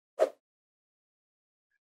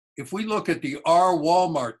if we look at the Our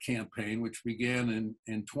Walmart campaign, which began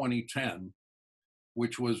in 2010,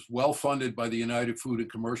 which was well funded by the United Food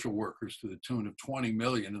and Commercial Workers to the tune of 20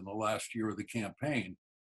 million in the last year of the campaign.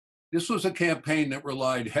 This was a campaign that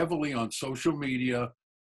relied heavily on social media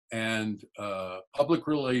and public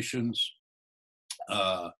relations,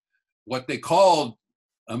 what they called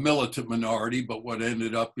a militant minority, but what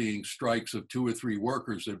ended up being strikes of 2 or 3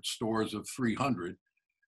 workers at stores of 300.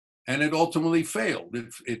 And it ultimately failed.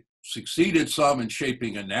 It succeeded some in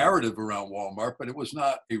shaping a narrative around Walmart, but it was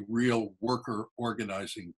not a real worker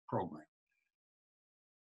organizing program.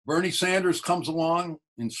 Bernie Sanders comes along,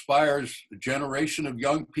 inspires a generation of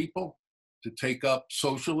young people to take up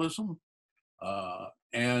socialism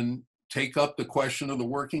and take up the question of the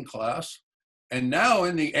working class. And now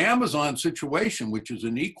in the Amazon situation, which is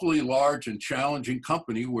an equally large and challenging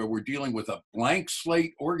company where we're dealing with a blank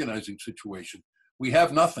slate organizing situation, we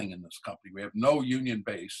have nothing in this company. We have no union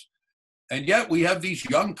base. And yet we have these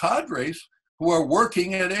young cadres who are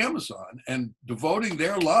working at Amazon and devoting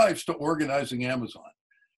their lives to organizing Amazon.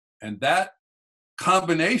 And that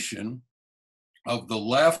combination of the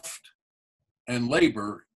left and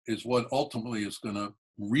labor is what ultimately is going to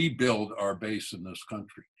rebuild our base in this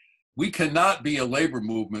country. We cannot be a labor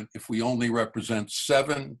movement if we only represent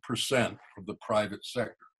 7% of the private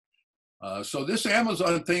sector. So this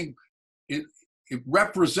Amazon thing, it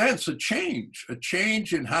represents a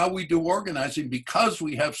change in how we do organizing because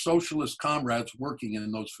we have socialist comrades working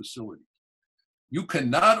in those facilities. You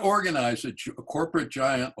cannot organize a corporate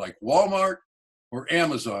giant like Walmart or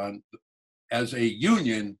Amazon as a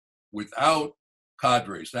union without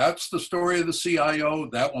cadres. That's the story of the CIO.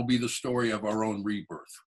 That will be the story of our own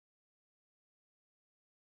rebirth.